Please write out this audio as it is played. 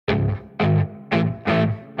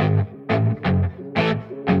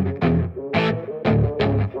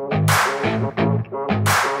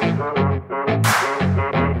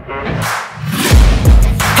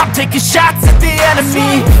taking shots at the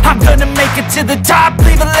enemy. I'm gonna make it to the top,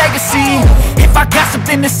 leave a legacy. If I got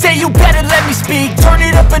something to say, you better let me speak. Turn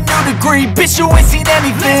it up a new degree, bitch, you ain't seen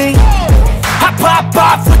anything. I pop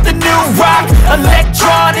off with the new rock,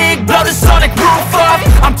 electronic, blow the sonic roof up.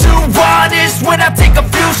 I'm too honest when I take a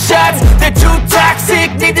few shots. They're too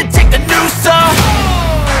toxic, need to take the noose off.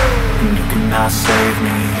 And you cannot save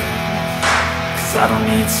me, cause I don't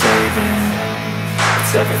need saving.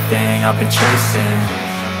 It's everything I've been chasing,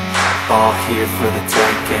 all here for the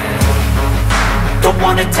taking. Don't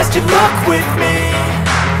wanna test your luck with me,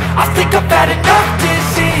 I think I've had enough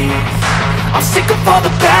disease. I'm sick of all the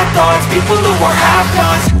bad thoughts, people who are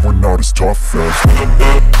half-nots. You are not as tough as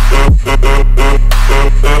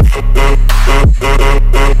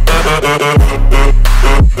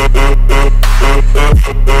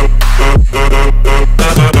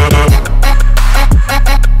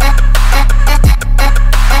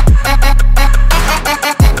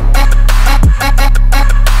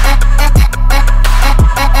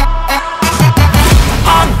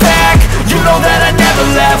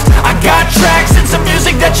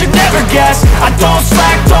I don't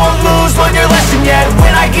slack, don't lose, learn your lesson yet.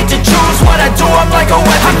 When I get to choose what I do, I'm like a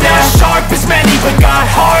weapon. I'm not sharp as many, but got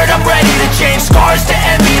heart, I'm ready to change. Scars to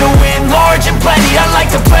envy, to win large and plenty. I like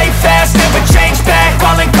to play fast, never change back.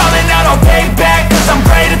 Calling out, I'll pay back, cause I'm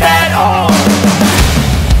great at that. Oh,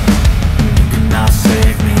 you cannot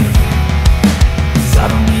save me, cause I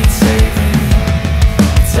don't need saving.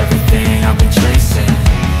 It's everything I've been chasing,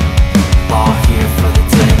 all here for the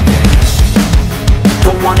taking.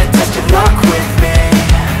 Don't wanna test your luck with me,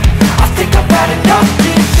 I think I've had enough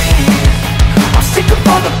disease. I'm sick of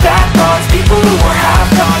all the bad thoughts, people who are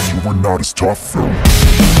half-nots. You are not as tough though.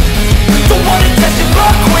 Don't wanna test your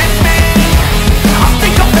luck with me, I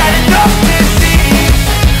think I've had enough disease.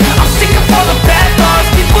 I'm sick of all the bad thoughts,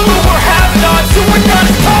 people who are half-nots. You are not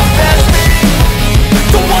as tough as me.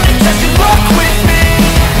 Don't wanna test your luck with me,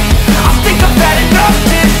 I think I've had enough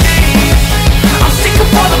disease. I'm sick of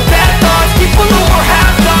all the bad thoughts, people who are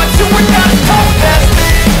half-nots. You are not as tough as me.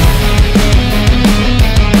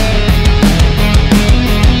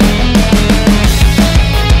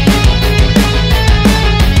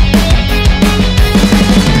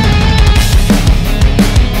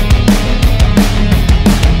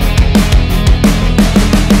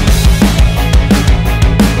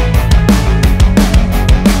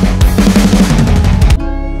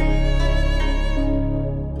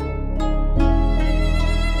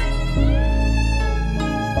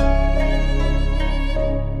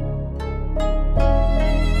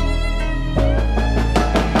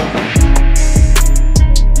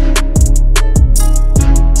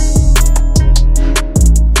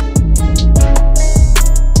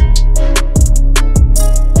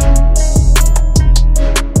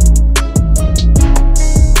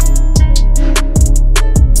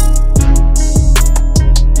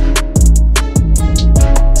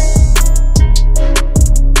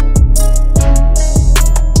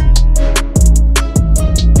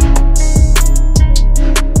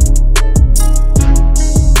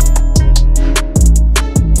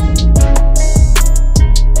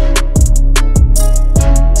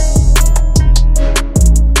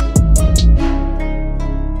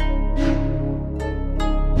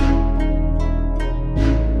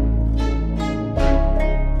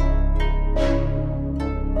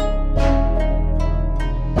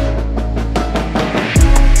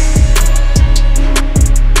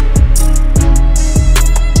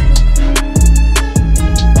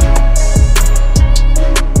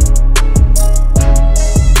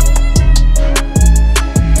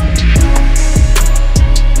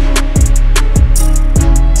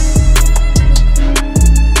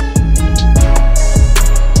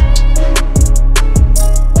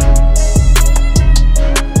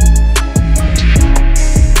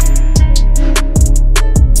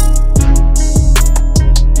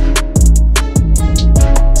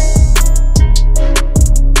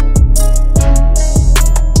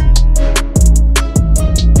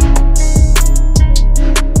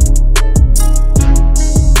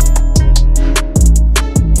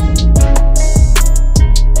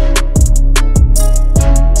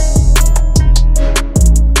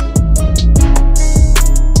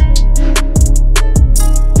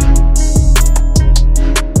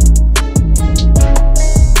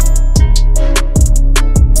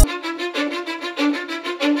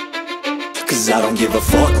 I don't give a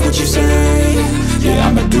fuck what you say. Yeah,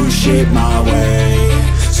 I'ma do shit my way.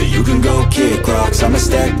 So you can go kick rocks, I'ma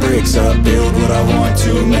stack bricks up, build what I want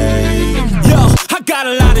to make. Yo, I I got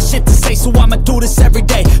a lot of shit to say, so I'ma do this every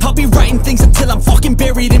day. I'll be writing things until I'm fucking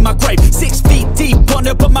buried in my grave. 6 feet deep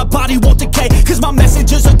under, but my body won't decay, cause my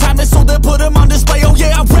messages are timeless, so they'll put them on display. Oh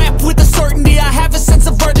yeah, I rap with a certainty, I have a sense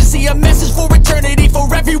of urgency, a message for eternity, for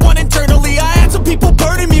everyone internally. I had some people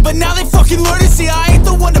burning me, but now they fucking learn to see I ain't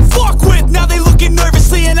the one to fuck with, now they looking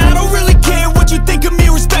nervously. And I don't really care what you think of me,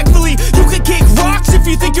 respectfully. You can kick rocks if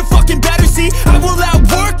you think you're fucking better, see I will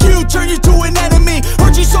outwork you, turn you to an enemy,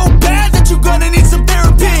 hurt you so bad that you're gonna need some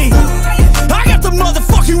therapy. I got the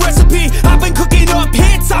motherfucking recipe, I've been cooking up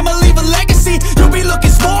hits, I'ma leave a legacy. You'll be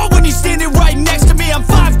looking small when you're standing right next to me. I'm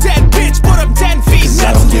 5'10", bitch, but I'm 10 feet next to me.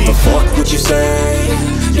 I don't give a fuck what you say,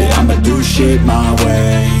 yeah, I'ma do shit my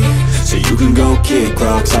way. So you can go kick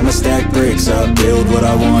rocks, I'ma stack bricks up, build what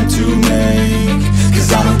I want to make.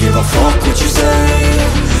 Cause I don't give a fuck what you say,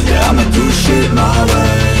 yeah, I'ma do shit my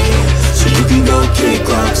way. So you can go kick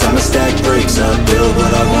rocks, I'ma stack bricks up, build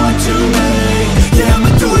what I want to make. Yeah,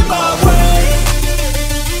 I'ma do it my way.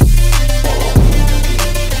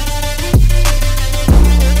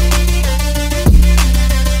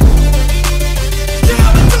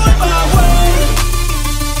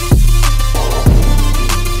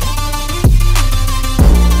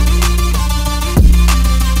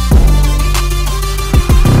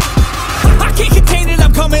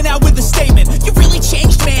 Coming out with a statement, you really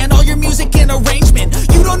changed, man, all your music and arrangement.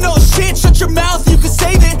 You don't know shit, shut your mouth, you can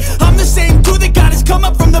save it. I'm the same dude that got his come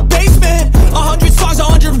up from the basement. 100 songs,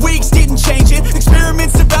 100 weeks, didn't change it.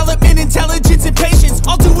 Experiments, development, intelligence, and patience.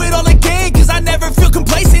 I'll do it all again, cause I never feel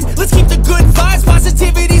complacent. Let's keep the good vibes,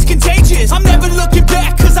 positivity's contagious. I'm never looking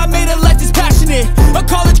back, cause I made a life that's passionate. A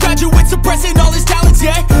college graduate suppressing all his talents,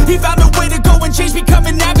 yeah. He found a way to go and change, become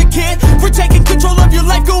an advocate for taking control of your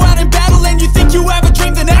life, go out and battle. And you think you have a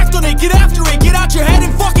dream, then act on it, get after it, get out your head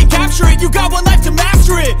and fucking capture it. You got one life to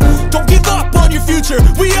master it, don't give up on your future.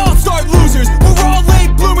 We all start losers, we're all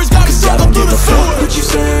late bloomers, gotta struggle through the sewer. What you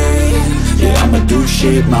say, yeah, I'ma do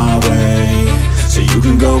shit my way. So you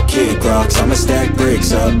can go kick rocks, I'ma stack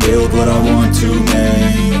bricks up, build what I want to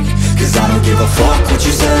make. Cause I don't give a fuck what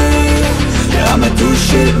you say, yeah, I'ma do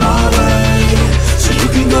shit my way. So you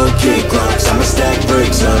can go kick rocks,